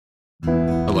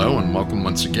Hello and welcome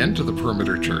once again to the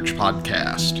Perimeter Church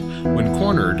podcast. When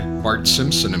cornered, Bart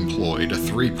Simpson employed a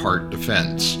three-part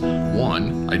defense.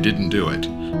 1, I didn't do it.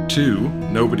 2,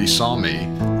 nobody saw me.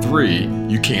 3,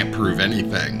 you can't prove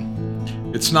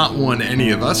anything. It's not one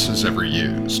any of us has ever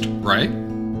used, right?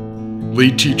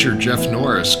 Lead teacher Jeff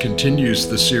Norris continues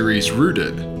the series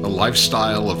Rooted, a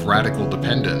lifestyle of radical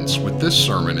dependence, with this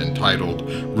sermon entitled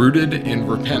Rooted in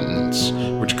Repentance,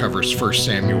 which covers 1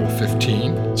 Samuel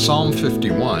 15, Psalm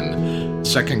 51,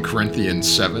 2 Corinthians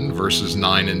 7, verses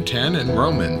 9 and 10, and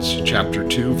Romans chapter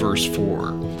 2, verse 4.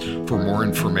 For more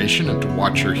information and to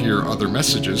watch or hear other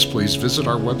messages, please visit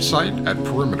our website at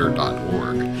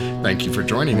perimeter.org. Thank you for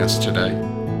joining us today.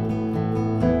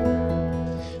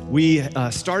 We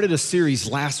started a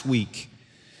series last week,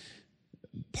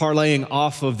 parlaying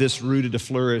off of this Rooted to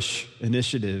Flourish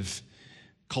initiative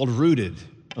called Rooted,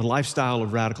 a lifestyle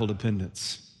of radical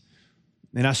dependence.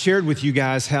 And I shared with you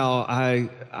guys how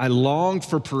I longed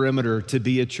for Perimeter to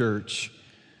be a church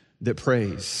that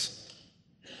prays.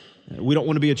 We don't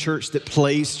want to be a church that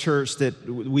plays church, that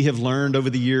we have learned over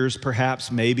the years,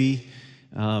 perhaps, maybe.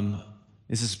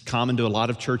 This is common to a lot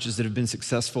of churches that have been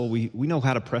successful. We know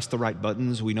how to press the right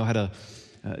buttons. We know how to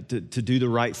do the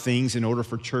right things in order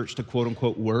for church to quote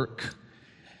unquote work.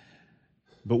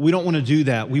 But we don't want to do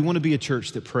that. We want to be a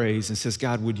church that prays and says,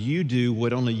 God, would you do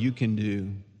what only you can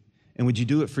do? And would you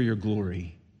do it for your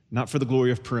glory? Not for the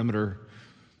glory of Perimeter,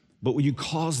 but would you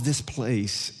cause this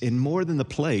place, and more than the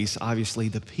place, obviously,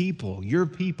 the people, your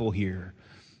people here,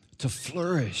 to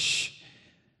flourish,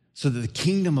 so that the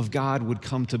kingdom of God would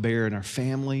come to bear in our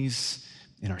families,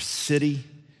 in our city,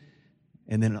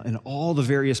 and then in all the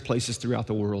various places throughout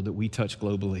the world that we touch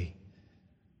globally.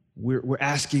 We're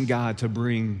asking God to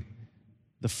bring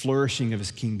the flourishing of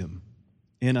his kingdom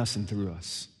in us and through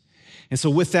us. And so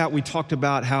with that, we talked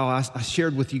about how I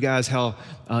shared with you guys how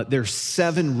there's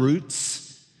 7 roots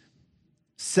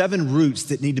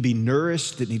that need to be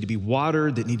nourished, that need to be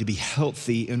watered, that need to be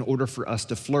healthy in order for us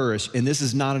to flourish. And this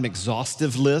is not an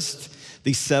exhaustive list.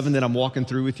 These 7 that I'm walking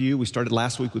through with you, we started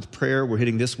last week with prayer. We're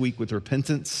hitting this week with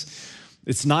repentance.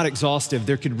 It's not exhaustive.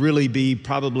 There could really be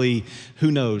probably,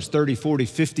 30, 40,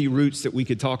 50 roots that we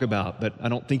could talk about, but I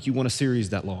don't think you want a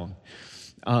series that long.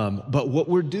 But what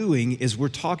we're doing is we're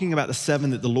talking about the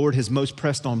 7 that the Lord has most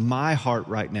pressed on my heart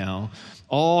right now,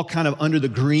 all kind of under the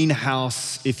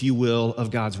greenhouse, if you will,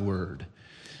 of God's word.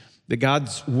 That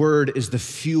God's word is the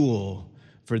fuel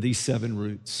for these 7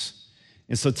 roots.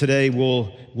 And so today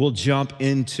we'll jump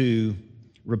into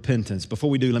repentance. Before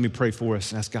we do, let me pray for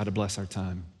us and ask God to bless our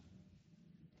time.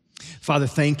 Father,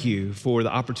 thank you for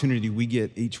the opportunity we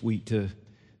get each week to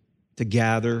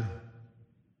gather.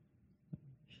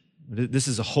 This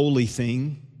is a holy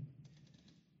thing,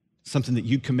 something that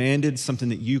you commanded, something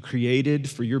that you created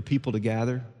for your people to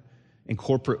gather in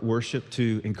corporate worship,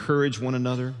 to encourage one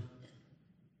another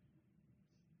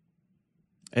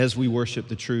as we worship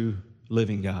the true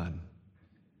living God.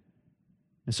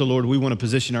 And so, Lord, we want to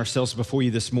position ourselves before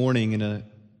you this morning in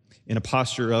a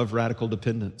posture of radical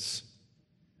dependence,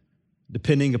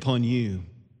 depending upon you,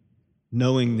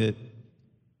 knowing that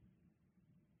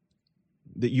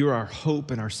you're our hope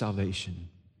and our salvation.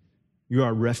 You're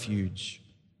our refuge.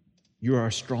 You're our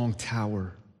strong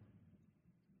tower.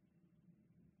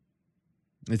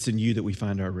 It's in you that we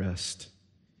find our rest.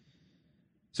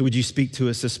 So would you speak to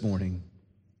us this morning?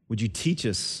 Would you teach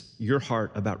us your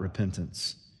heart about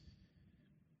repentance?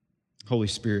 Holy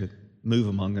Spirit, move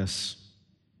among us.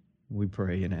 We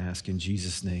pray and ask in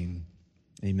Jesus' name.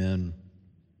 Amen.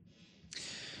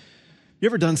 You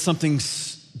ever done something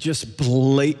just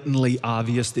blatantly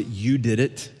obvious that you did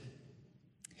it?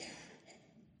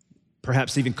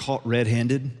 Perhaps even caught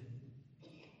red-handed,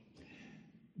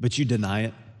 but you deny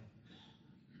it.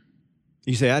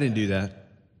 You say, I didn't do that.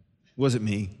 It wasn't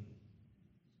me.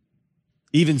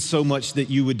 Even so much that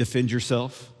you would defend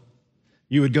yourself.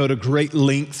 You would go to great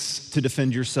lengths to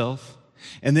defend yourself.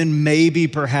 And then maybe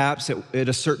perhaps at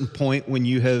a certain point when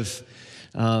you have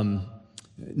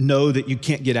know that you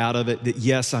can't get out of it, that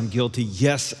yes, I'm guilty,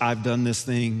 yes, I've done this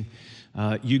thing,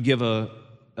 you give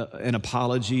an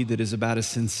apology that is about as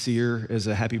sincere as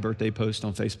a happy birthday post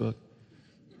on Facebook.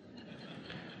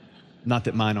 Not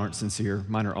that mine aren't sincere,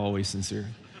 mine are always sincere.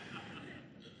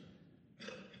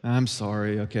 I'm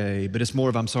sorry, okay, but it's more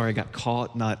of I'm sorry I got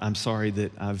caught, not I'm sorry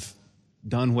that I've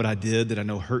done what I did that I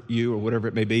know hurt you or whatever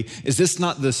it may be. Is this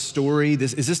not the story?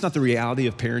 Is this not the reality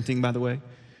of parenting, by the way?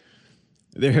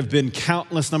 There have been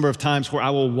countless number of times where I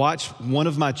will watch one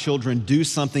of my children do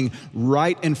something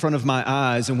right in front of my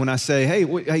eyes, and when I say, hey,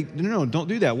 no, don't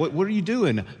do that. What are you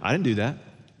doing? I didn't do that.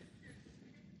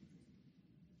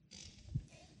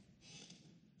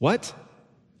 What?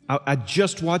 I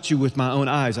just watched you with my own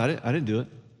eyes. I didn't do it. It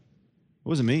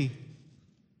wasn't me.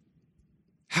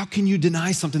 How can you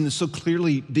deny something that's so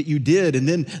clearly that you did and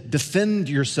then defend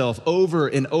yourself over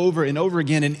and over and over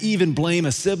again and even blame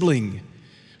a sibling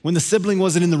when the sibling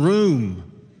wasn't in the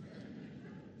room?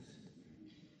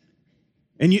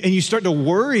 And you start to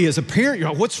worry as a parent. You're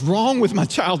like, what's wrong with my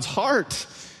child's heart?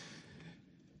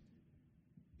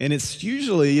 And it's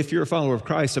usually, if you're a follower of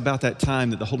Christ, about that time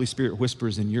that the Holy Spirit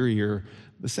whispers in your ear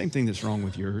the same thing that's wrong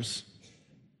with yours.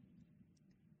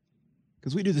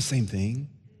 Because we do the same thing.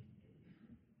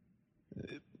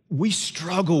 We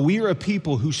struggle. We are a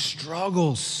people who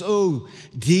struggle so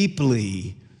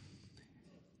deeply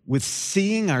with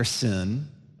seeing our sin,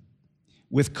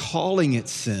 with calling it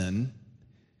sin,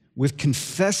 with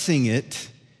confessing it,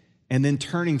 and then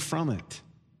turning from it.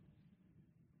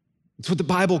 It's what the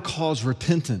Bible calls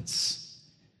repentance.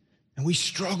 And we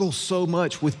struggle so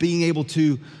much with being able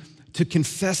to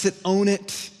confess it, own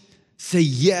it, say,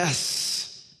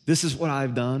 yes, this is what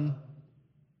I've done.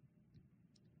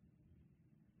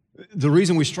 The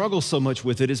reason we struggle so much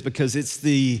with it is because it's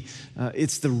the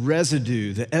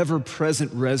residue, the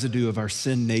ever-present residue of our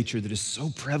sin nature that is so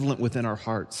prevalent within our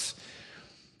hearts.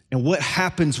 And what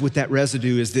happens with that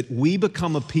residue is that we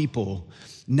become a people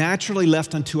naturally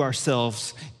left unto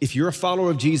ourselves. If you're a follower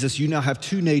of Jesus, you now have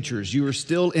two natures. You are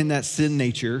still in that sin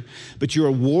nature, but you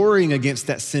are warring against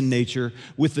that sin nature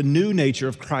with the new nature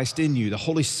of Christ in you, the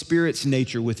Holy Spirit's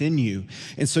nature within you.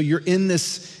 And so you're in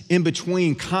this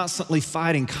in-between, constantly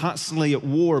fighting, constantly at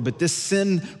war, but this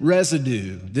sin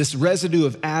residue, this residue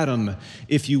of Adam,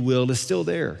 if you will, is still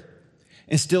there.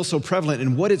 And still so prevalent.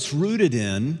 And what it's rooted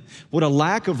in, what a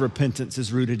lack of repentance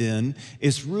is rooted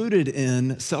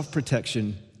in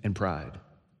self-protection and pride.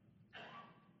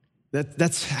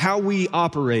 That's how we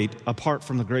operate apart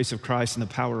from the grace of Christ and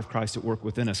the power of Christ at work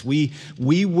within us. We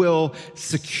will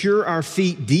secure our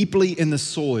feet deeply in the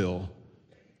soil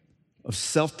of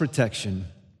self-protection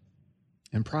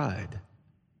and pride,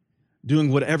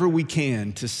 doing whatever we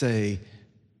can to say,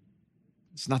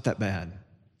 it's not that bad.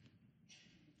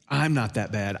 I'm not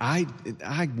that bad. I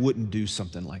wouldn't do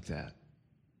something like that.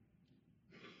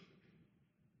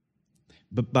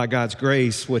 But by God's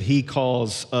grace, what He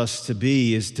calls us to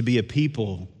be is to be a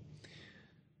people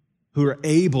who are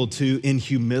able to, in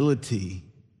humility,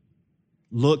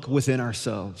 look within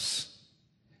ourselves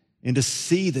and to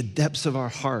see the depths of our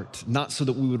heart, not so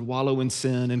that we would wallow in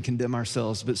sin and condemn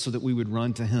ourselves, but so that we would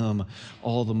run to Him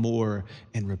all the more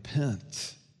and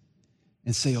repent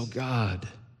and say, oh God,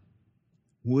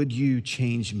 would you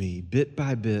change me bit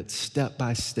by bit, step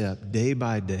by step, day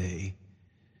by day?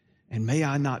 And may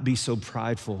I not be so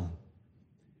prideful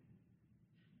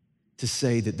to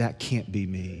say that that can't be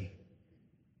me.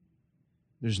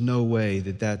 There's no way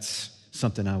that that's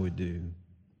something I would do.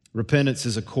 Repentance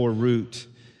is a core root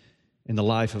in the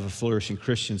life of a flourishing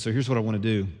Christian. So here's what I want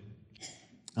to do.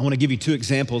 I want to give you two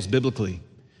examples biblically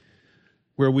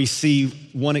where we see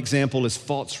one example is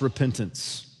false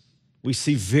repentance. We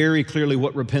see very clearly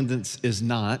what repentance is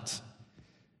not,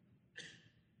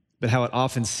 but how it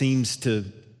often seems to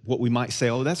what we might say,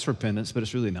 oh, that's repentance, but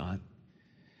it's really not.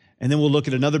 And then we'll look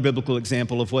at another biblical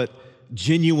example of what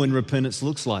genuine repentance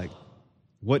looks like.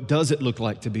 What does it look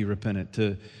like to be repentant,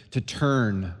 to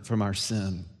turn from our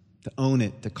sin, to own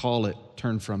it, to call it,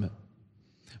 turn from it?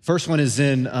 First one is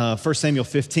in 1 Samuel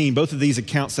 15. Both of these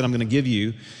accounts that I'm going to give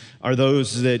you are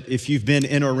those that if you've been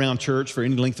in or around church for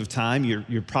any length of time,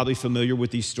 you're probably familiar with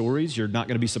these stories. You're not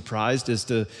going to be surprised as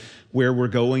to where we're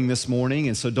going this morning.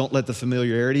 And so don't let the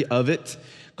familiarity of it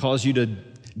cause you to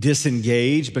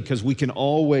disengage, because we can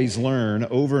always learn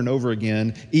over and over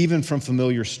again, even from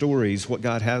familiar stories, what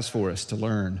God has for us to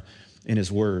learn in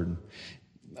His Word.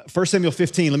 1 Samuel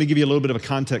 15, let me give you a little bit of a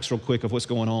context real quick of what's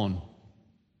going on.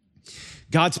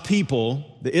 God's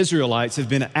people, the Israelites, have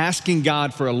been asking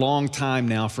God for a long time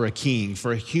now for a king,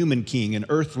 for a human king, an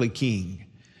earthly king.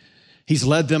 He's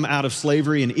led them out of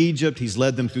slavery in Egypt. He's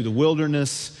led them through the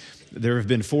wilderness. There have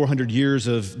been 400 years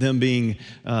of them being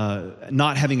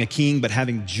not having a king, but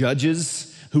having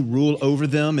judges who rule over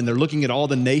them. And they're looking at all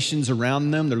the nations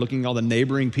around them. They're looking at all the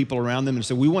neighboring people around them and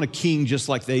say, we want a king just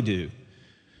like they do.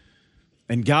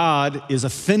 And God is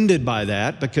offended by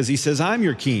that because He says, I'm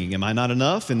your king. Am I not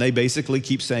enough? And they basically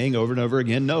keep saying over and over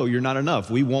again, no, you're not enough.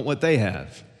 We want what they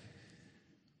have.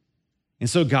 And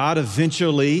so God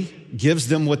eventually gives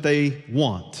them what they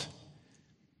want.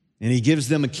 And He gives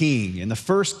them a king. And the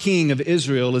first king of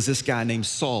Israel is this guy named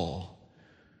Saul.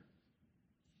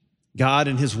 God,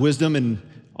 in His wisdom and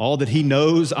all that He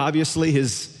knows, obviously,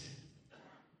 His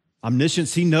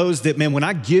omniscience, He knows that, man, when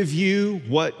I give you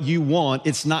what you want,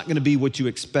 it's not going to be what you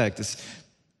expect. It's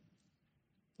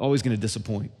always going to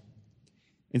disappoint.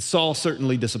 And Saul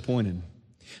certainly disappointed.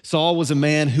 Saul was a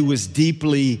man who was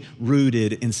deeply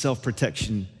rooted in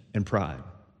self-protection and pride.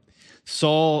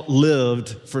 Saul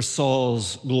lived for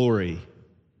Saul's glory.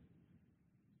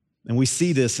 And we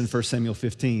see this in 1 Samuel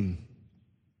 15.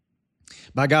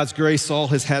 By God's grace, Saul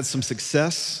has had some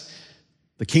success.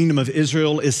 The kingdom of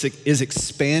Israel is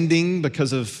expanding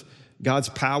because of God's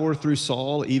power through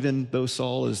Saul, even though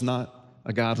Saul is not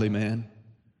a godly man.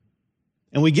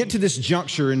 And we get to this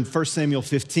juncture in 1 Samuel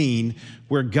 15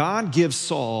 where God gives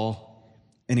Saul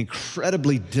an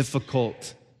incredibly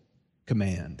difficult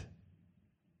command.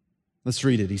 Let's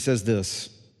read it. He says this,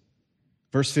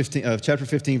 chapter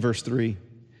 15, verse 3.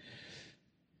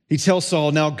 He tells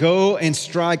Saul, "Now go and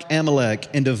strike Amalek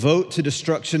and devote to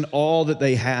destruction all that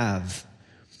they have.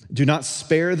 Do not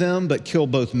spare them, but kill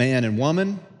both man and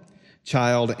woman,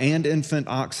 child and infant,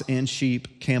 ox and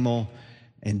sheep, camel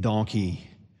and donkey."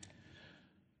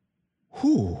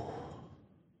 Whew.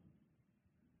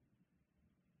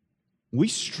 We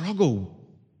struggle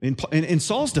in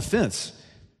Saul's defense.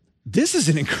 This is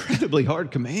an incredibly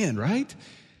hard command, right?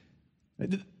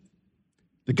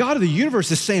 The God of the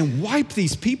universe is saying, wipe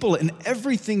these people and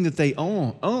everything that they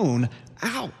own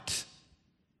out.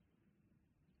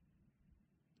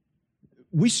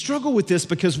 We struggle with this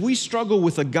because we struggle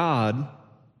with a God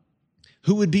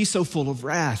who would be so full of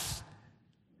wrath.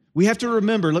 We have to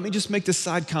remember, let me just make this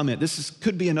side comment.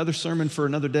 Could be another sermon for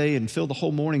another day and fill the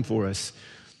whole morning for us.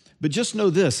 But just know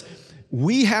this,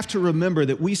 we have to remember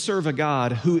that we serve a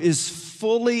God who is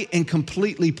fully and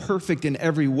completely perfect in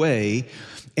every way,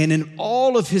 and in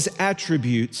all of his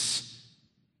attributes,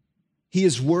 he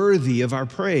is worthy of our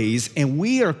praise, and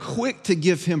we are quick to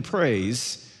give him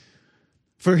praise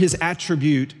for his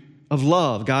attribute of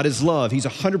love. God is love. He's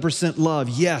 100% love,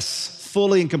 yes,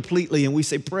 fully and completely, and we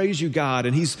say, praise you, God,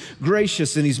 and he's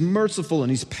gracious, and he's merciful, and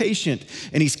he's patient,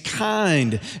 and he's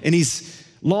kind, and he's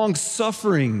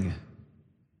long-suffering.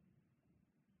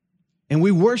 And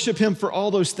we worship him for all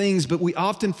those things, but we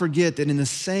often forget that in the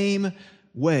same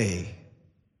way,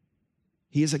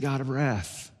 he is a God of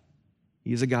wrath.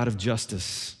 He is a God of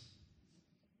justice.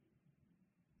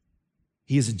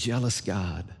 He is a jealous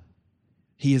God.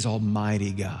 He is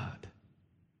Almighty God.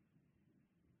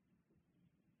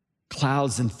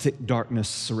 Clouds and thick darkness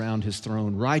surround his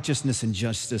throne. Righteousness and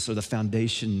justice are the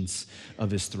foundations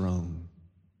of his throne,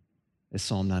 as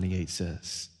Psalm 98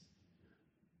 says.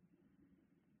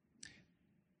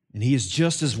 And he is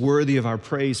just as worthy of our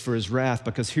praise for his wrath,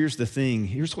 because here's the thing,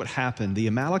 here's what happened. The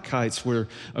Amalekites were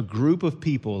a group of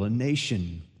people, a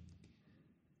nation,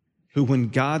 who when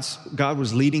God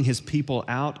was leading his people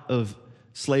out of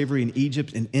slavery in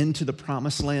Egypt and into the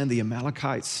promised land, the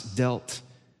Amalekites dealt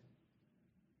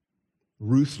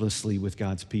ruthlessly with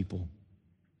God's people.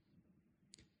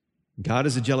 God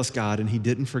is a jealous God, and he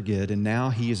didn't forget, and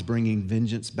now he is bringing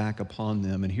vengeance back upon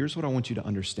them. And here's what I want you to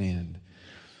understand.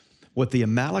 What the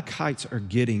Amalekites are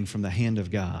getting from the hand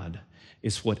of God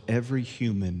is what every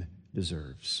human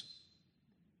deserves.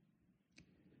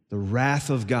 The wrath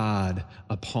of God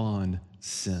upon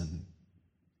sin.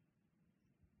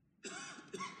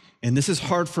 And this is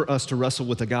hard for us to wrestle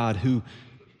with a God who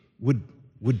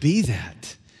would be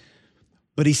that.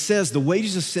 But he says the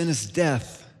wages of sin is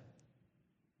death.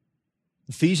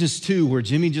 Ephesians 2, where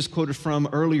Jimmy just quoted from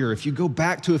earlier, if you go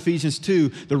back to Ephesians 2,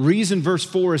 the reason verse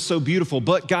 4 is so beautiful,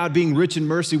 but God being rich in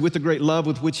mercy with the great love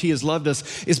with which he has loved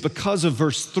us, is because of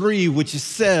verse 3, which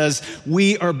says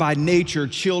we are by nature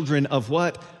children of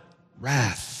what?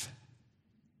 Wrath.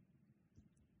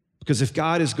 Because if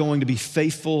God is going to be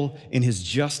faithful in his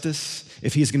justice,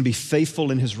 if he is going to be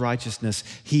faithful in his righteousness,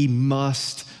 he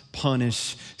must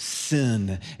punish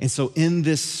sin. And so in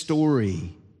this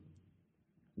story,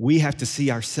 we have to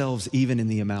see ourselves even in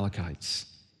the Amalekites,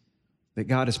 that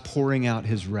God is pouring out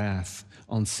his wrath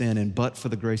on sin, and but for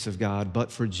the grace of God,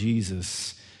 but for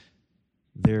Jesus,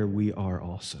 there we are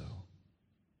also.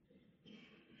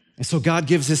 And so God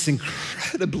gives this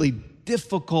incredibly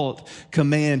difficult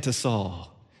command to Saul.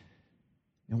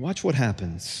 And watch what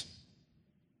happens.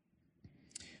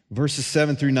 Verses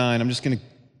 7 through 9, I'm just going to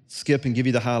skip and give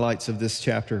you the highlights of this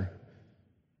chapter.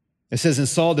 It says, and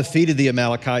Saul defeated the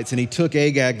Amalekites, and he took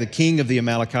Agag, the king of the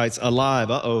Amalekites,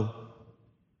 alive.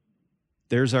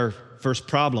 There's our first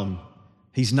problem.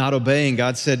 He's not obeying.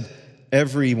 God said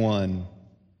everyone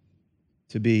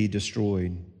to be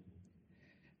destroyed.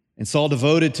 And Saul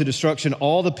devoted to destruction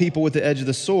all the people with the edge of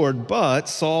the sword, but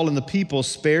Saul and the people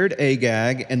spared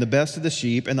Agag and the best of the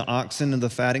sheep and the oxen and the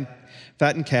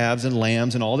fattened calves and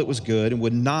lambs and all that was good, and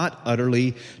would not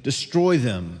utterly destroy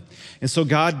them. And so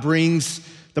God brings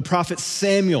the prophet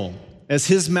Samuel, as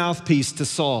his mouthpiece to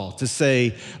Saul to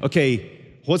say, okay,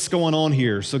 what's going on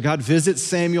here? So God visits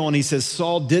Samuel and he says,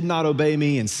 Saul did not obey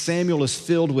me, and Samuel is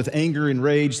filled with anger and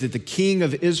rage that the king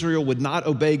of Israel would not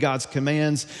obey God's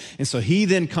commands. And so he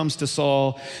then comes to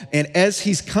Saul, and as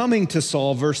he's coming to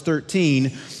Saul, verse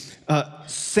 13,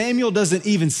 Samuel doesn't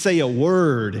even say a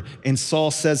word, and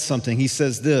Saul says something. He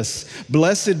says this,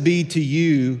 blessed be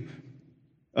you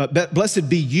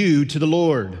to the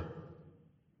Lord.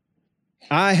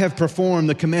 I have performed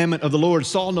the commandment of the Lord.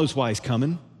 Saul knows why he's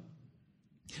coming.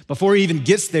 Before he even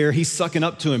gets there, he's sucking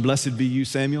up to him. Blessed be you,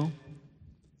 Samuel.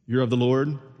 You're of the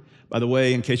Lord. By the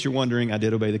way, in case you're wondering, I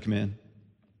did obey the command.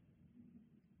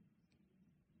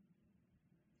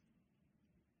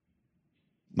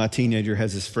 My teenager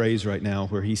has this phrase right now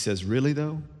where he says, really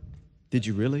though? Did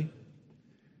you really?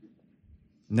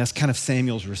 And that's kind of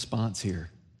Samuel's response here.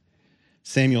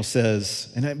 Samuel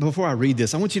says, and before I read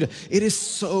this, I want you to, it is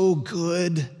so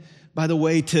good, by the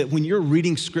way, when you're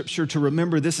reading scripture, to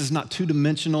remember this is not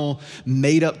two-dimensional,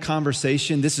 made-up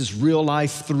conversation. This is real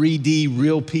life, 3D,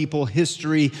 real people,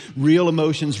 history, real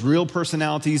emotions, real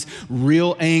personalities,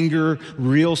 real anger,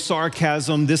 real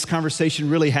sarcasm. This conversation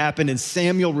really happened, and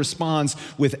Samuel responds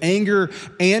with anger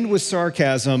and with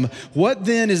sarcasm. What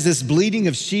then is this bleating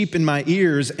of sheep in my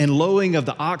ears and lowing of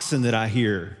the oxen that I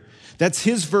hear? That's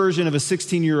his version of a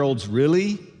 16-year-old's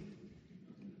really?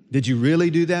 Did you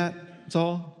really do that,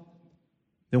 Saul?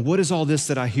 Then what is all this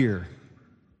that I hear?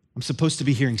 I'm supposed to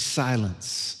be hearing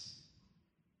silence.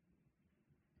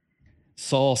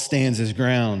 Saul stands his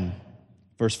ground.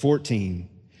 Verse 14,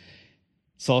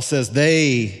 Saul says,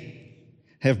 they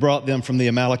have brought them from the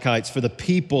Amalekites, for the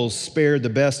people spared the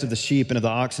best of the sheep and of the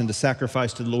oxen to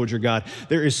sacrifice to the Lord your God.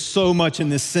 There is so much in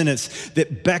this sentence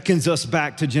that beckons us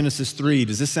back to Genesis 3.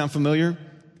 Does this sound familiar?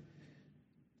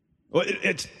 Well,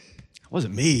 it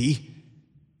wasn't me.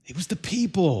 It was the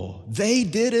people. They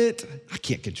did it. I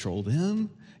can't control them.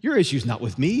 Your issue's not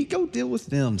with me. Go deal with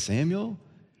them, Samuel.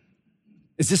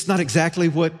 Is this not exactly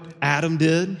what Adam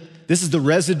did? This is the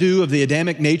residue of the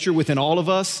Adamic nature within all of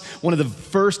us. One of the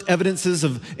first evidences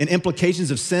of and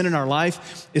implications of sin in our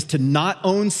life is to not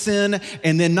own sin,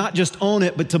 and then not just own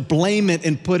it, but to blame it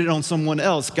and put it on someone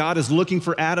else. God is looking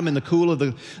for Adam in the cool of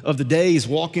the day. He's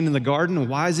walking in the garden. And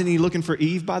why isn't he looking for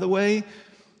Eve, by the way?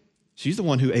 She's the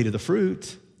one who ate of the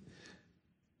fruit.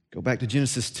 Go back to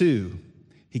Genesis 2.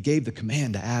 He gave the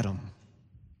command to Adam.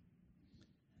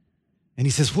 And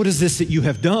he says, what is this that you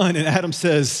have done? And Adam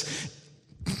says,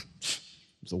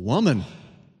 it's a woman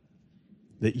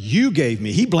that you gave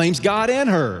me. He blames God and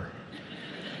her.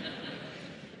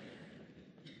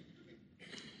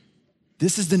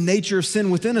 This is the nature of sin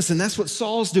within us, and that's what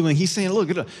Saul's doing. He's saying, look,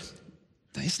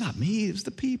 it's not me, it was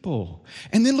the people.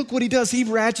 And then look what he does. He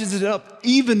ratchets it up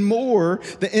even more.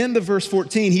 The end of verse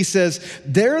 14, he says,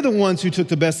 they're the ones who took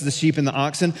the best of the sheep and the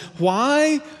oxen.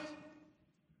 Why?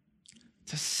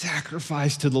 To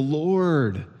sacrifice to the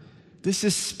Lord. This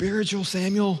is spiritual,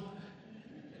 Samuel.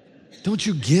 Don't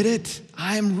you get it?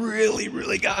 I am really,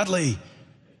 really godly.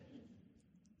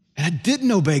 And I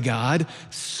didn't obey God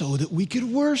so that we could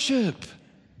worship.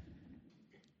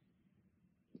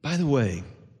 By the way,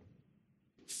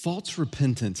 false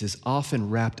repentance is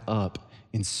often wrapped up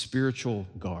in spiritual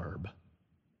garb,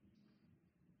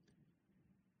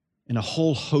 in a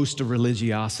whole host of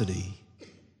religiosity.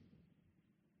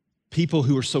 People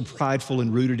who are so prideful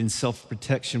and rooted in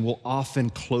self-protection will often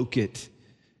cloak it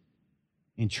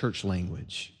in church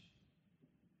language.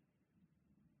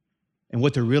 And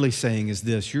what they're really saying is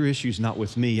this: your issue's not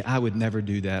with me. I would never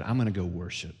do that. I'm going to go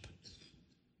worship.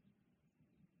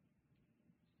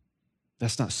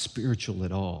 That's not spiritual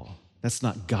at all. That's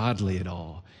not godly at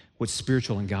all. What's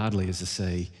spiritual and godly is to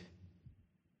say,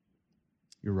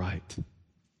 you're right.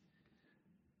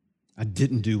 I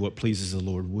didn't do what pleases the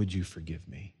Lord. Would you forgive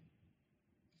me?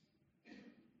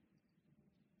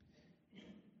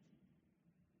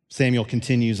 Samuel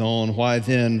continues on. Why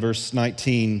then, verse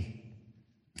 19,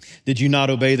 did you not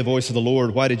obey the voice of the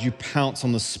Lord? Why did you pounce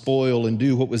on the spoil and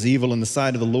do what was evil in the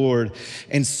sight of the Lord?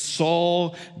 And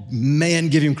Saul, man,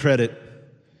 give him credit.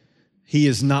 He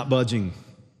is not budging.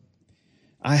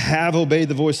 I have obeyed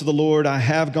the voice of the Lord. I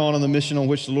have gone on the mission on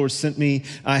which the Lord sent me.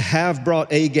 I have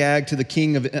brought Agag to the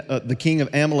king of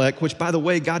Amalek, which, by the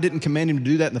way, God didn't command him to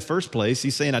do that in the first place.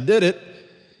 He's saying, I did it,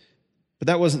 but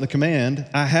that wasn't the command.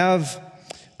 I have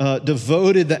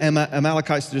devoted the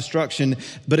Amalekites to destruction.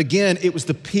 But again, it was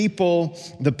the people.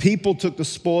 The people took the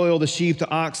spoil, the sheep, the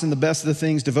oxen, the best of the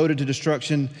things devoted to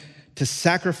destruction, to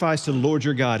sacrifice to the Lord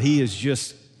your God. He's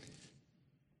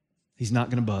not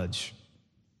going to budge.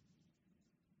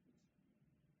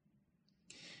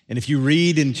 And if you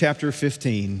read in chapter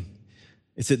 15,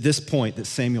 It's at this point that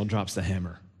Samuel drops the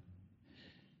hammer.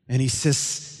 And he says,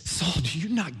 Saul, do you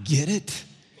not get it?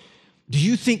 Do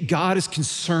you think God is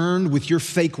concerned with your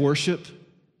fake worship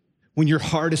when your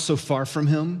heart is so far from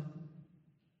him?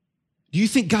 Do you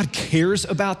think God cares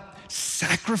about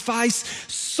sacrifice?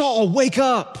 Saul, wake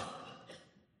up.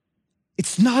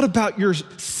 It's not about your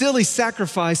silly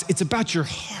sacrifice, it's about your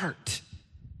heart.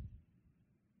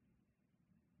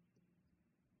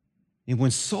 And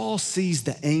when Saul sees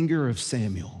the anger of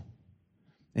Samuel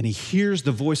and he hears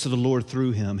the voice of the Lord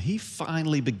through him, he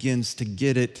finally begins to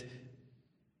get it,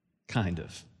 kind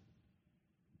of.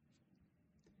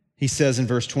 He says in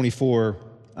verse 24,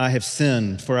 I have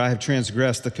sinned, for I have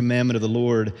transgressed the commandment of the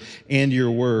Lord and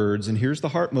your words. And here's the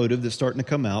heart motive that's starting to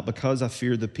come out, because I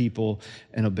feared the people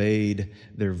and obeyed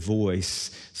their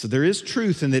voice. So there is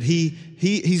truth in that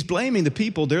he's blaming the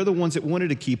people. They're the ones that wanted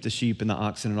to keep the sheep and the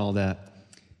oxen and all that.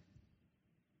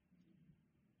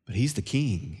 But he's the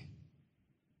king.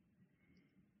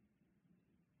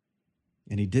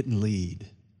 And he didn't lead.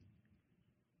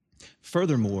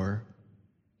 Furthermore,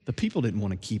 the people didn't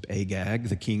want to keep Agag,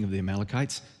 the king of the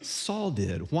Amalekites. Saul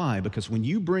did. Why? Because when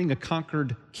you bring a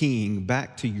conquered king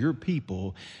back to your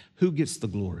people, who gets the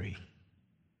glory?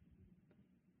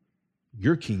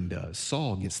 Your king does.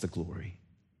 Saul gets the glory.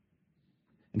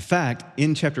 In fact,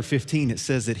 in chapter 15, it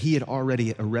says that he had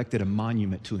already erected a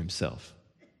monument to himself.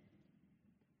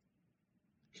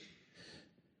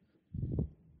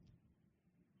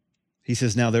 He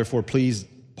says, now therefore, please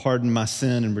pardon my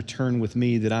sin and return with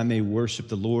me that I may worship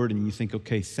the Lord. And you think,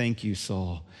 okay, thank you,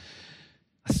 Saul.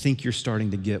 I think you're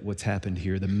starting to get what's happened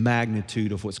here, the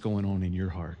magnitude of what's going on in your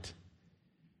heart.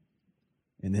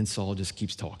 And then Saul just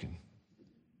keeps talking.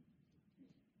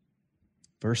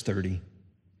 Verse 30.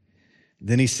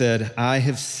 Then he said, I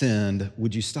have sinned.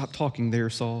 Would you stop talking there,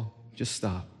 Saul? Just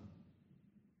stop.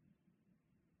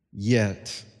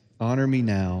 Yet honor me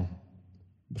now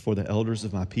before the elders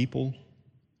of my people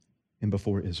and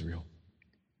before Israel.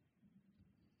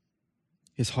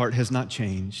 His heart has not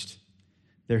changed.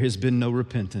 There has been no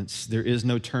repentance. There is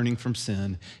no turning from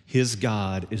sin. His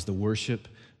God is the worship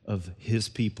of his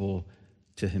people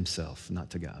to himself,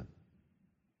 not to God.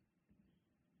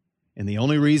 And the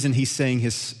only reason he's saying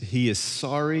he is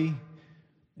sorry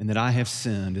and that I have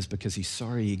sinned is because he's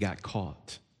sorry he got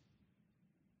caught.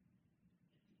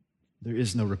 There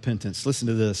is no repentance. Listen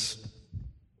to this.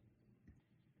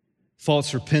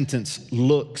 False repentance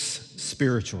looks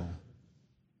spiritual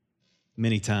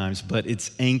many times, but it's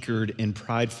anchored in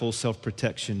prideful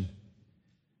self-protection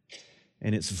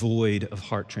and it's void of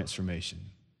heart transformation.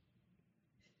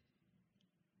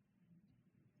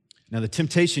 Now, the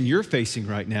temptation you're facing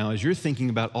right now is you're thinking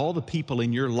about all the people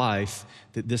in your life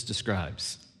that this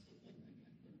describes.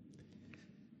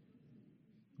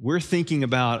 We're thinking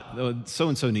about,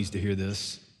 so-and-so needs to hear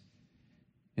this,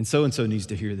 and so-and-so needs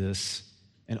to hear this.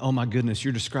 And oh my goodness,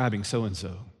 you're describing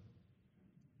so-and-so.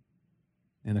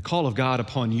 And the call of God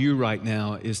upon you right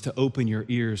now is to open your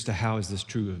ears to how is this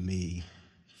true of me,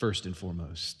 first and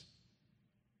foremost.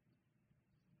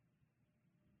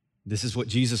 This is what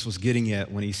Jesus was getting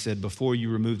at when he said, before you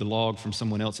remove the log from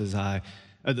someone else's eye,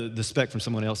 the speck from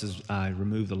someone else's eye,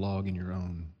 remove the log in your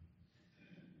own.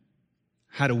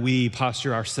 How do we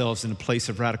posture ourselves in a place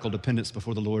of radical dependence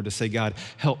before the Lord to say, God,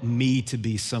 help me to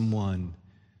be someone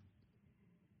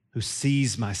who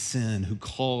sees my sin, who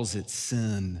calls it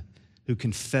sin, who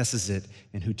confesses it,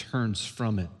 and who turns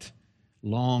from it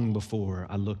long before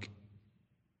I look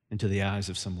into the eyes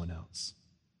of someone else.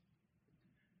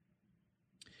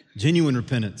 Genuine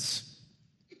repentance.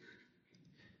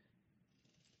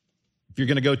 If you're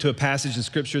going to go to a passage in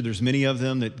Scripture, there's many of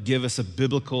them that give us a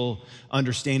biblical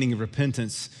understanding of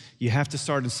repentance. You have to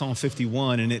start in Psalm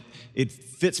 51, and it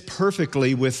fits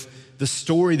perfectly with the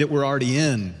story that we're already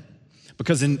in.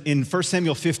 Because in 1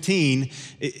 Samuel 15,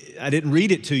 I didn't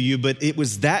read it to you, but it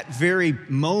was that very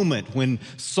moment when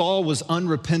Saul was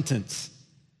unrepentant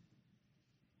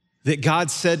that God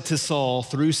said to Saul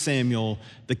through Samuel,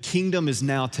 the kingdom is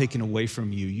now taken away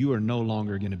from you. You are no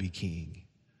longer going to be king.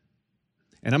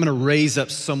 And I'm going to raise up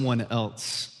someone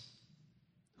else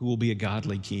who will be a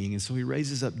godly king. And so he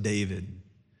raises up David,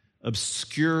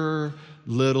 obscure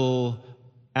little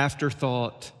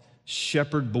afterthought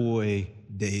shepherd boy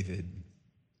David.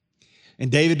 And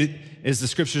David, as the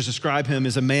scriptures describe him,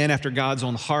 is a man after God's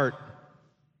own heart.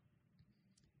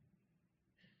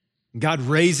 God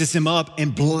raises him up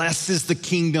and blesses the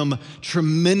kingdom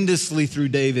tremendously through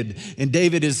David. And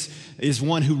David is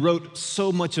one who wrote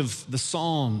so much of the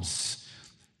Psalms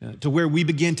to where we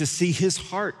begin to see his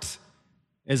heart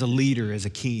as a leader, as a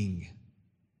king.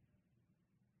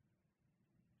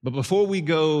 But before we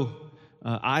go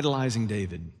idolizing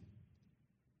David,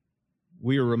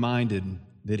 we are reminded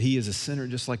that he is a sinner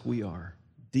just like we are,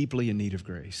 deeply in need of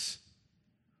grace.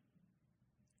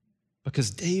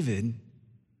 Because David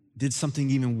did something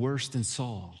even worse than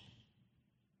Saul.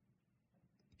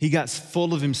 He got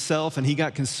full of himself and he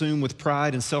got consumed with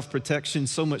pride and self-protection,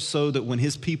 so much so that when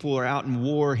his people are out in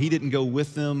war, he didn't go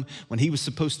with them. When he was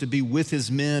supposed to be with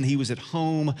his men, he was at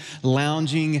home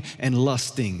lounging and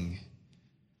lusting.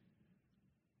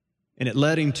 And it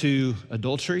led him to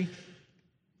adultery,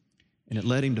 and it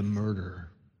led him to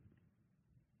murder.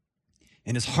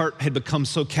 And his heart had become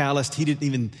so calloused, he didn't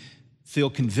even feel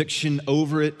conviction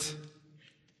over it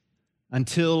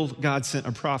until God sent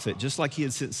a prophet. Just like he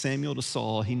had sent Samuel to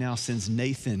Saul, he now sends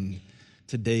Nathan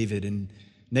to David. And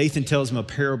Nathan tells him a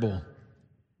parable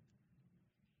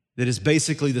that is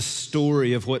basically the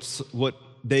story of what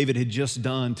David had just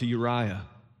done to Uriah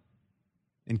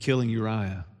and killing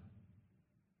Uriah.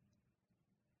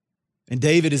 And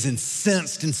David is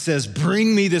incensed and says,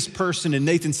 "Bring me this person." And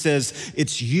Nathan says,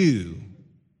 "It's you."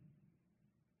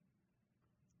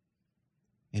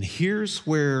 And here's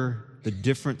where the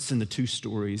difference in the two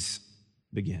stories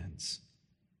begins.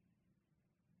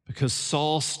 Because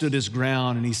Saul stood his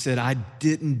ground and he said, "I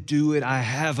didn't do it. I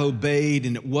have obeyed,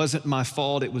 and it wasn't my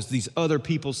fault. It was these other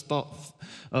people's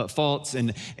faults,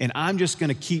 and I'm just going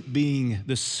to keep being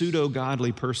the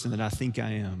pseudo-godly person that I think I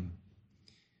am."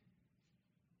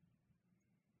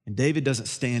 And David doesn't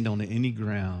stand on any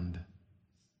ground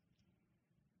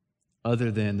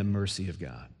other than the mercy of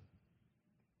God.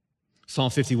 Psalm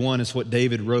 51 is what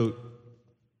David wrote,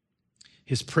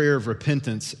 his prayer of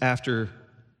repentance after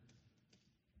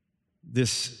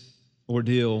this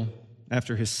ordeal,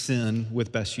 after his sin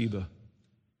with Bathsheba.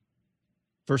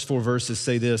 First 4 verses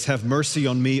say this: "Have mercy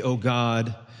on me, O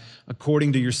God,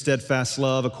 according to your steadfast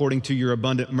love, according to your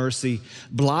abundant mercy.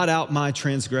 Blot out my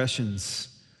transgressions.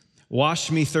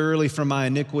 Wash me thoroughly from my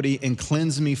iniquity and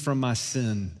cleanse me from my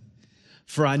sin.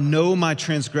 For I know my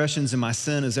transgressions and my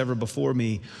sin is ever before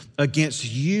me. Against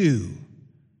you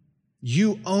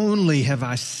only have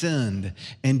I sinned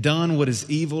and done what is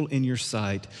evil in your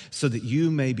sight, so that you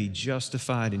may be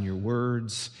justified in your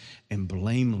words and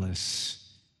blameless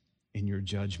in your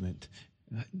judgment."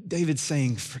 David's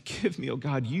saying, "Forgive me, oh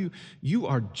God, you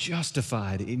are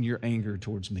justified in your anger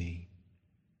towards me."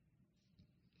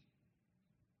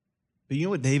 But you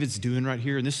know what David's doing right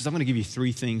here? And I'm going to give you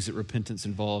 3 things that repentance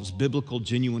involves, biblical,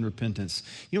 genuine repentance.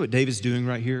 You know what David's doing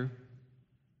right here?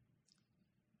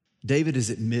 David is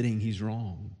admitting he's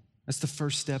wrong. That's the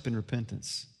first step in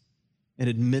repentance, an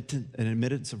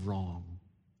admittance of wrong.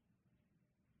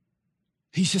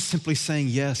 He's just simply saying,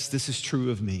 yes, this is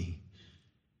true of me.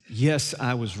 Yes,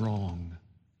 I was wrong.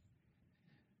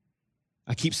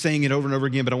 I keep saying it over and over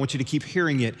again, but I want you to keep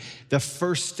hearing it. The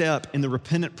first step in the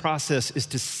repentant process is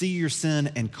to see your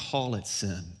sin and call it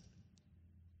sin.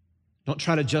 Don't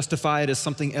try to justify it as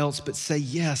something else, but say,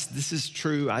 yes, this is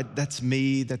true. That's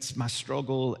me. That's my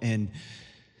struggle. And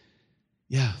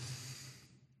yeah.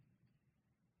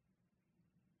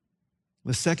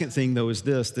 The second thing, though, is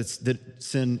this,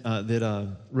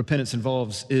 that repentance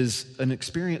involves is an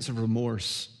experience of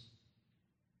remorse.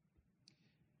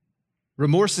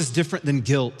 Remorse is different than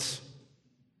guilt.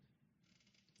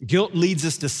 Guilt leads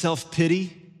us to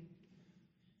self-pity,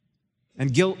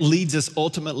 and guilt leads us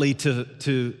ultimately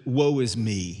to woe is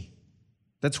me.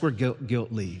 That's where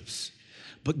guilt leads.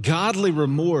 But godly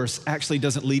remorse actually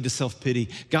doesn't lead to self-pity.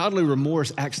 Godly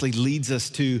remorse actually leads us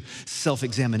to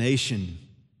self-examination.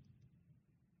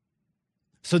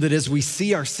 So that as we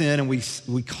see our sin and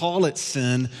we call it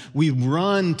sin, we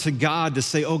run to God to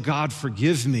say, "Oh God,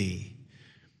 forgive me."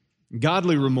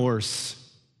 Godly remorse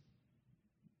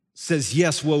says,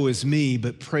 yes, woe is me,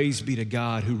 but praise be to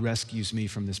God who rescues me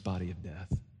from this body of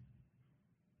death.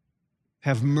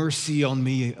 Have mercy on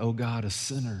me, O God, a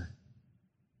sinner.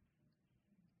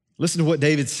 Listen to what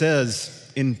David says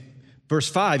in verse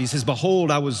 5. He says, "Behold,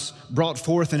 I was brought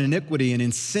forth in iniquity, and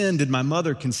in sin did my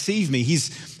mother conceive me."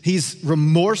 He's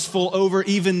remorseful over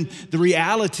even the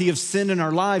reality of sin in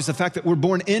our lives, the fact that we're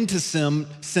born into sin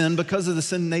because of the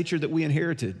sin nature that we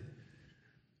inherited.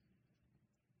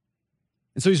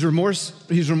 And so he's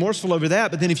remorseful over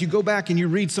that. But then if you go back and you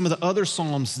read some of the other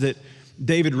Psalms that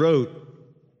David wrote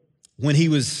when he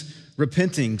was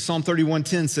repenting, Psalm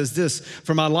 31:10 says this: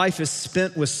 "For my life is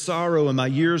spent with sorrow and my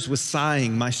years with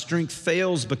sighing. My strength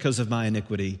fails because of my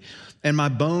iniquity, and my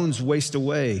bones waste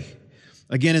away."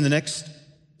 Again, in the next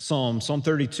Psalm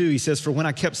 32, he says, "For when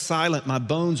I kept silent, my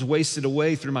bones wasted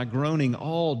away through my groaning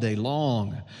all day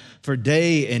long. For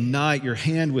day and night your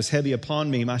hand was heavy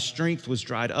upon me. My strength was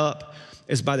dried up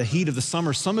as by the heat of the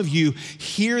summer. Some of you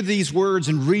hear these words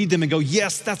and read them and go,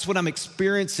 yes, that's what I'm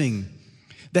experiencing.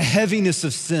 The heaviness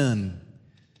of sin.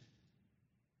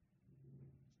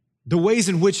 The ways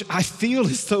in which I feel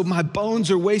as though my bones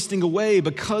are wasting away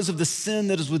because of the sin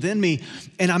that is within me,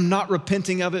 and I'm not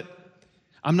repenting of it.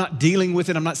 I'm not dealing with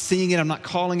it. I'm not seeing it. I'm not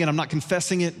calling it. I'm not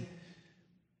confessing it.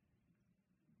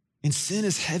 And sin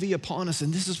is heavy upon us,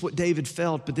 and this is what David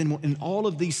felt. But then in all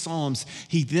of these Psalms,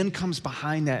 he then comes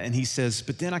behind that and he says,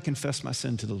 but then I confess my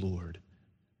sin to the Lord.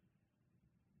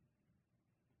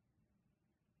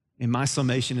 And my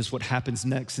summation is what happens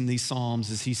next in these Psalms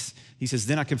is he says,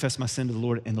 then I confessed my sin to the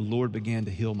Lord, and the Lord began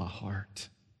to heal my heart.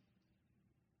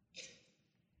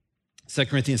 2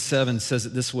 Corinthians 7 says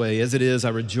it this way, as it is, I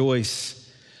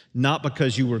rejoice, not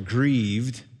because you were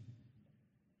grieved,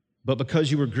 but because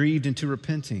you were grieved into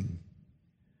repenting.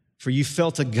 For you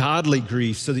felt a godly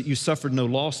grief so that you suffered no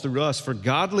loss through us. For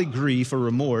godly grief or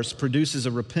remorse produces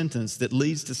a repentance that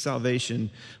leads to salvation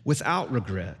without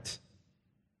regret,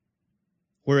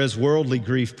 whereas worldly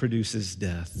grief produces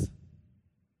death.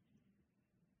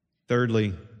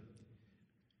 Thirdly,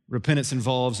 repentance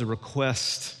involves a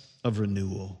request of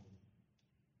renewal.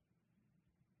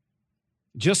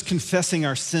 Just confessing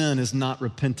our sin is not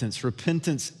repentance.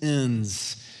 Repentance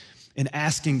ends in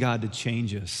asking God to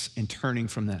change us and turning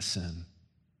from that sin.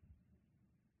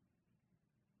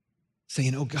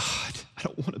 Saying, oh God, I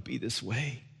don't want to be this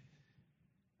way.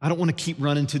 I don't want to keep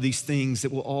running to these things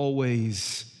that will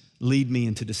always lead me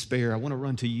into despair. I want to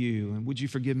run to you, and would you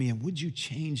forgive me, and would you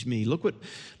change me? Look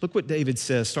what David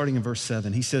says, starting in verse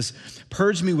 7. He says,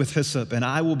 purge me with hyssop, and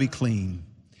I will be clean.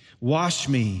 Wash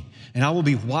me, and I will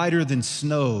be whiter than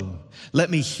snow.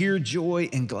 Let me hear joy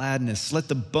and gladness. Let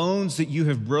the bones that you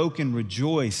have broken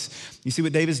rejoice. You see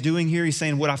what David's doing here? He's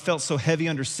saying, what I felt so heavy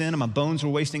under sin and my bones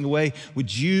were wasting away,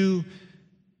 would you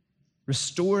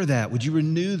restore that? Would you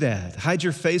renew that? Hide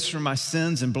your face from my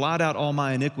sins and blot out all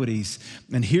my iniquities.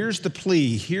 And here's the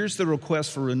plea. Here's the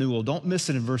request for renewal. Don't miss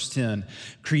it in verse 10.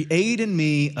 Create in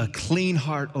me a clean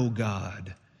heart, O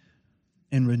God,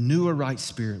 and renew a right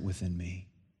spirit within me.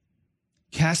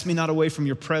 Cast me not away from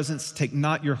your presence. Take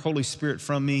not your Holy Spirit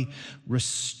from me.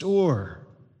 Restore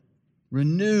to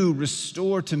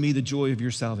me the joy of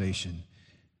your salvation,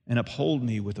 and uphold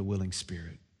me with a willing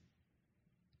spirit.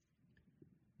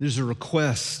 There's a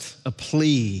request, a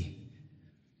plea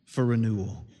for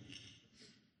renewal.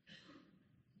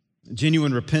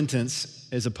 Genuine repentance,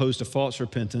 as opposed to false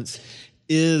repentance,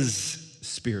 is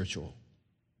spiritual.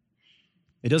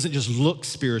 It doesn't just look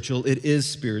spiritual, it is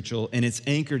spiritual, and it's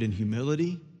anchored in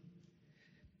humility,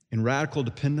 in radical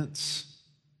dependence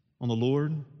on the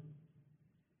Lord,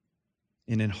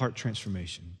 and in heart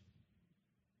transformation.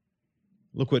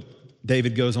 Look what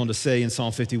David goes on to say in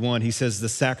Psalm 51. He says, the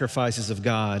sacrifices of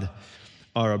God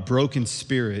are a broken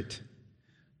spirit,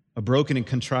 a broken and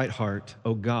contrite heart,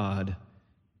 O God,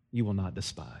 you will not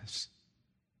despise.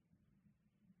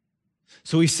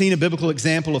 So we've seen a biblical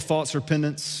example of false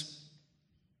repentance.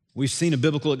 We've seen a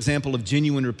biblical example of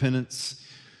genuine repentance.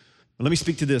 But let me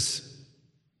speak to this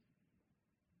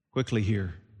quickly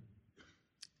here.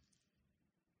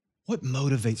 What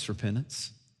motivates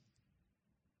repentance?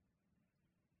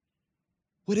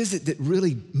 What is it that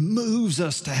really moves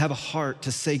us to have a heart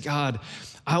to say, God,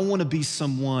 I want to be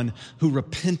someone who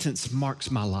repentance marks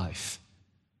my life?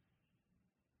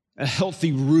 A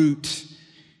healthy root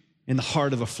in the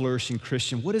heart of a flourishing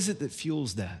Christian. What is it that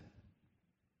fuels that?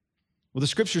 Well, the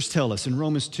scriptures tell us in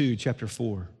Romans 2, chapter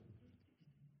 4,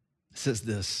 it says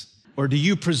this, or do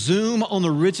you presume on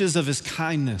the riches of his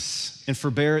kindness and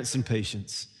forbearance and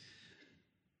patience,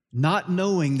 not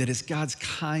knowing that it's God's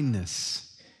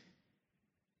kindness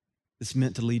that's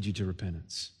meant to lead you to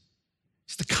repentance?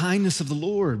 It's the kindness of the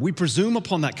Lord. We presume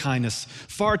upon that kindness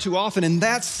far too often, and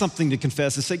that's something to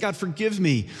confess and say, God, forgive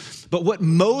me. But what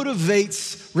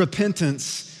motivates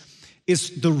repentance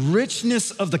is the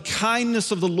richness of the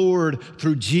kindness of the Lord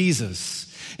through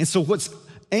Jesus. And so what's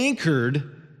anchored,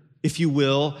 if you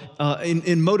will,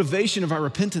 in motivation of our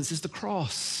repentance is the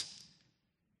cross.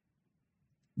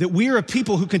 That we are a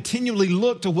people who continually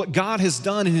look to what God has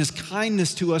done in his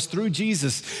kindness to us through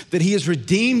Jesus, that he has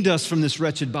redeemed us from this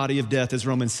wretched body of death, as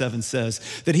Romans 7 says,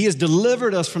 that he has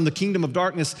delivered us from the kingdom of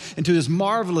darkness into his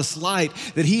marvelous light,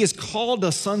 that he has called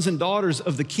us sons and daughters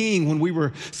of the King when we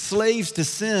were slaves to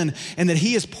sin, and that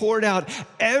he has poured out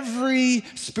every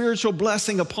spiritual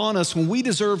blessing upon us when we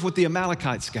deserve what the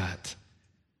Amalekites got.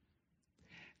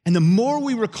 And the more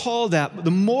we recall that,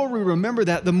 the more we remember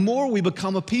that, the more we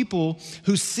become a people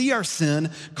who see our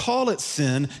sin, call it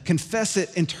sin, confess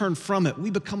it, and turn from it.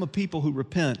 We become a people who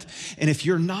repent. And if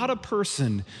you're not a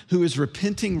person who is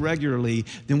repenting regularly,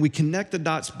 then we connect the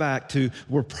dots back to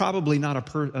we're probably not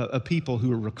a people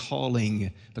who are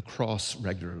recalling the cross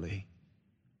regularly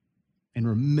and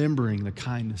remembering the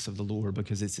kindness of the Lord,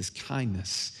 because it's His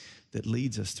kindness that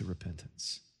leads us to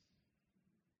repentance.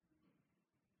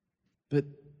 But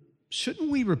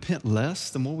shouldn't we repent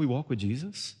less the more we walk with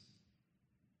Jesus?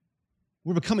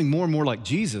 We're becoming more and more like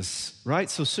Jesus, right?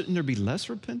 So shouldn't there be less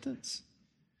repentance?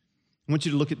 I want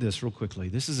you to look at this real quickly.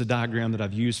 This is a diagram that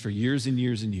I've used for years and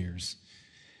years and years.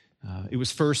 I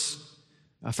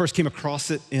first came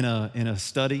across it in a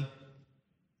study.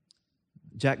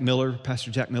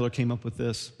 Pastor Jack Miller came up with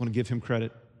this. I want to give him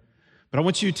credit. But I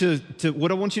want you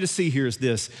what I want you to see here is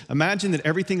this. Imagine that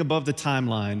everything above the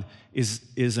timeline is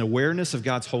an awareness of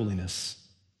God's holiness.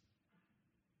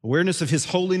 Awareness of His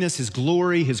holiness, His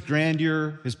glory, His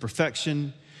grandeur, His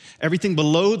perfection. Everything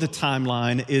below the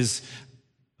timeline is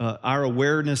our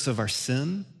awareness of our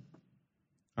sin,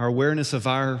 our awareness of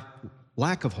our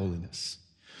lack of holiness.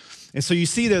 And so you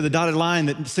see there the dotted line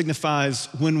that signifies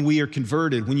when we are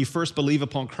converted, when you first believe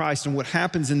upon Christ. And what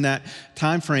happens in that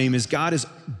time frame is God is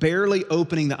barely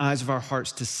opening the eyes of our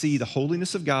hearts to see the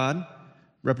holiness of God,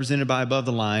 represented by above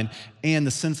the line, and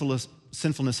the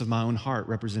sinfulness of my own heart,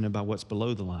 represented by what's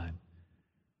below the line.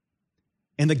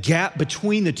 And the gap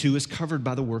between the two is covered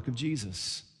by the work of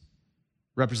Jesus,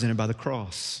 represented by the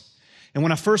cross. And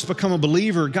when I first become a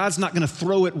believer, God's not going to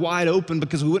throw it wide open,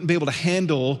 because we wouldn't be able to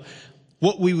handle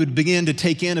what we would begin to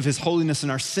take in of His holiness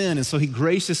and our sin. And so He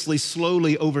graciously,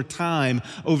 slowly, over time,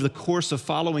 over the course of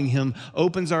following Him,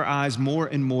 opens our eyes more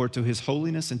and more to His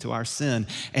holiness and to our sin.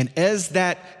 And as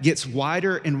that gets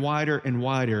wider and wider and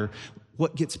wider,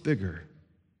 what gets bigger?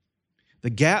 The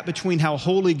gap between how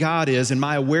holy God is and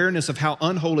my awareness of how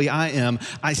unholy I am,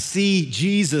 I see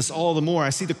Jesus all the more. I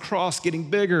see the cross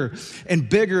getting bigger and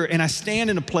bigger, and I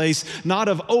stand in a place not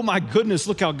of, oh my goodness,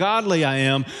 look how godly I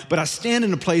am, but I stand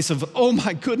in a place of, oh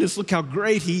my goodness, look how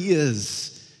great He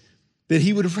is, that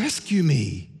He would rescue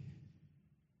me.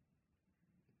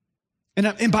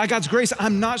 And by God's grace,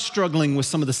 I'm not struggling with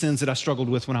some of the sins that I struggled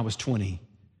with when I was 20.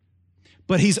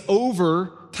 But He's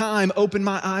over time opened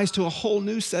my eyes to a whole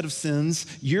new set of sins,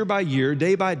 year by year,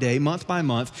 day by day, month by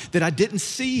month, that I didn't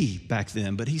see back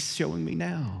then, but He's showing me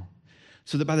now.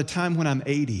 So that by the time when I'm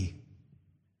 80,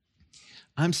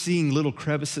 I'm seeing little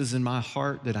crevices in my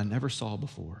heart that I never saw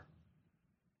before.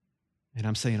 And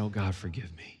I'm saying, oh God,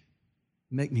 forgive me.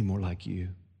 Make me more like You.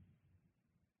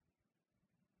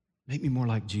 Make me more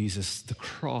like Jesus. The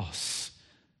cross.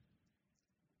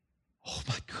 Oh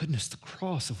my goodness, the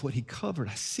cross of what He covered.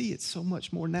 I see it so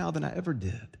much more now than I ever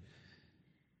did.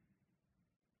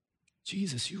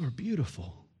 Jesus, You are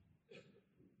beautiful.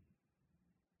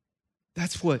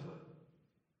 That's what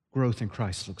growth in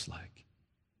Christ looks like.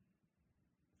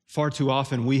 Far too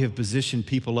often we have positioned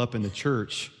people up in the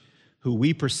church who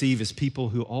we perceive as people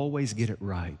who always get it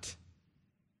right.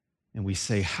 And we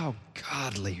say, how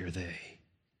godly are they?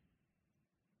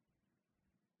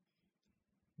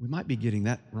 We might be getting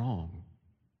that wrong.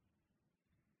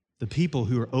 The people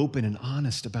who are open and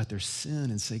honest about their sin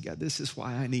and say, God, this is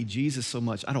why I need Jesus so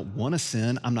much. I don't want to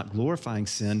sin. I'm not glorifying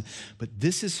sin, but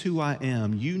this is who I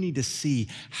am. You need to see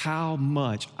how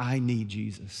much I need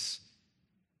Jesus.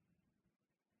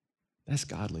 That's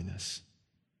godliness.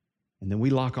 And then we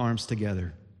lock arms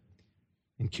together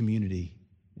in community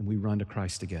and we run to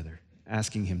Christ together,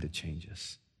 asking Him to change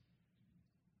us.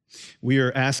 We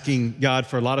are asking God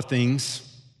for a lot of things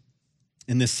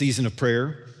in this season of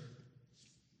prayer.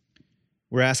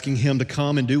 We're asking Him to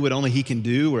come and do what only He can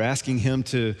do. We're asking Him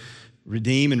to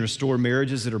redeem and restore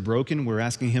marriages that are broken. We're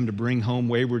asking Him to bring home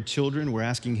wayward children. We're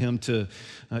asking Him to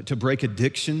break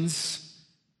addictions.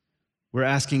 We're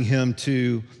asking Him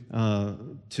to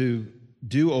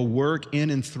do a work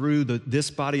in and through this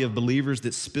body of believers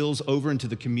that spills over into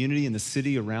the community and the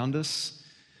city around us.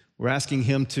 We're asking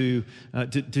Him to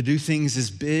do things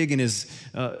as big and as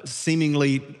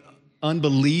seemingly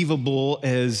unbelievable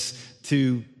as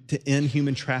to end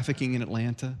human trafficking in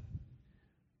Atlanta,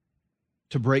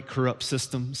 to break corrupt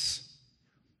systems,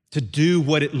 to do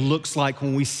what it looks like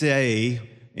when we say,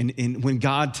 and when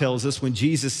God tells us, when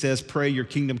Jesus says, pray your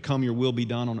kingdom come, your will be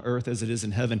done on earth as it is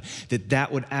in heaven,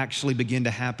 that would actually begin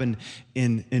to happen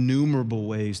in innumerable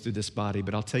ways through this body.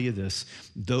 But I'll tell you this,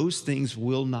 those things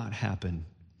will not happen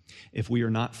if we are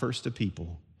not first a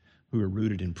people who are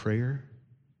rooted in prayer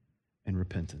and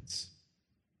repentance.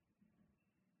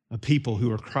 A people who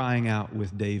are crying out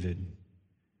with David,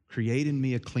 Create in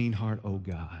me a clean heart, O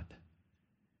God,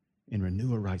 and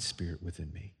renew a right spirit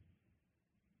within me.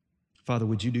 Father,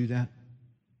 would you do that?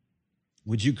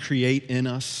 Would you create in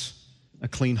us a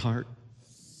clean heart?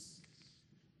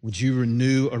 Would you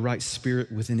renew a right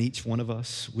spirit within each one of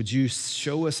us? Would you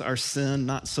show us our sin,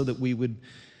 not so that we would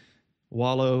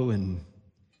wallow and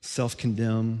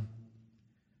self-condemn,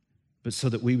 but so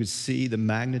that we would see the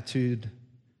magnitude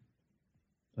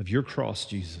of your cross,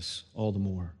 Jesus, all the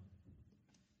more.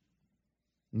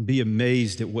 And be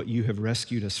amazed at what you have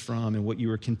rescued us from and what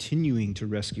you are continuing to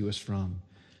rescue us from.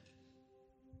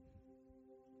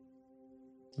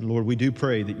 And Lord, we do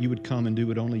pray that you would come and do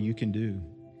what only you can do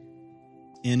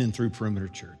in and through Perimeter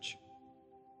Church.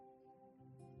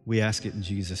 We ask it in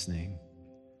Jesus' name.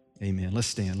 Amen. Let's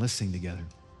stand. Let's sing together.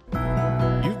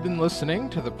 You've been listening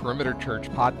to the Perimeter Church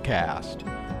podcast.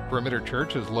 Perimeter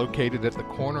Church is located at the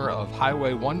corner of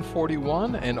Highway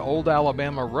 141 and Old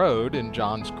Alabama Road in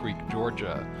Johns Creek,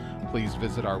 Georgia. Please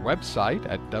visit our website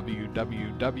at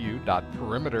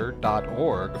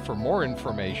www.perimeter.org for more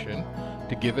information,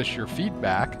 to give us your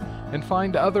feedback, and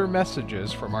find other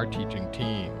messages from our teaching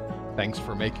team. Thanks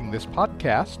for making this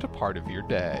podcast a part of your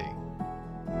day.